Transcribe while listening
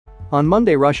On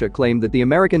Monday, Russia claimed that the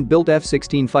American-built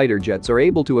F-16 fighter jets are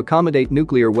able to accommodate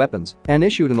nuclear weapons and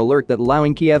issued an alert that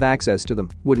allowing Kiev access to them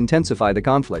would intensify the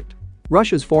conflict.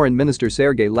 Russia's Foreign Minister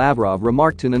Sergei Lavrov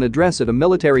remarked in an address at a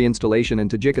military installation in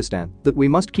Tajikistan that we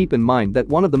must keep in mind that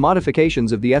one of the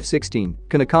modifications of the F-16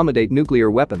 can accommodate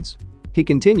nuclear weapons. He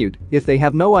continued, if they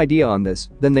have no idea on this,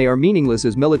 then they are meaningless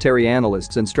as military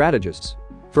analysts and strategists.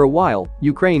 For a while,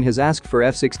 Ukraine has asked for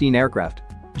F-16 aircraft.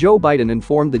 Joe Biden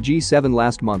informed the G7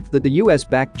 last month that the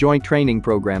US-backed joint training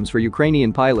programs for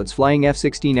Ukrainian pilots flying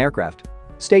F-16 aircraft.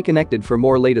 Stay connected for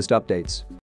more latest updates.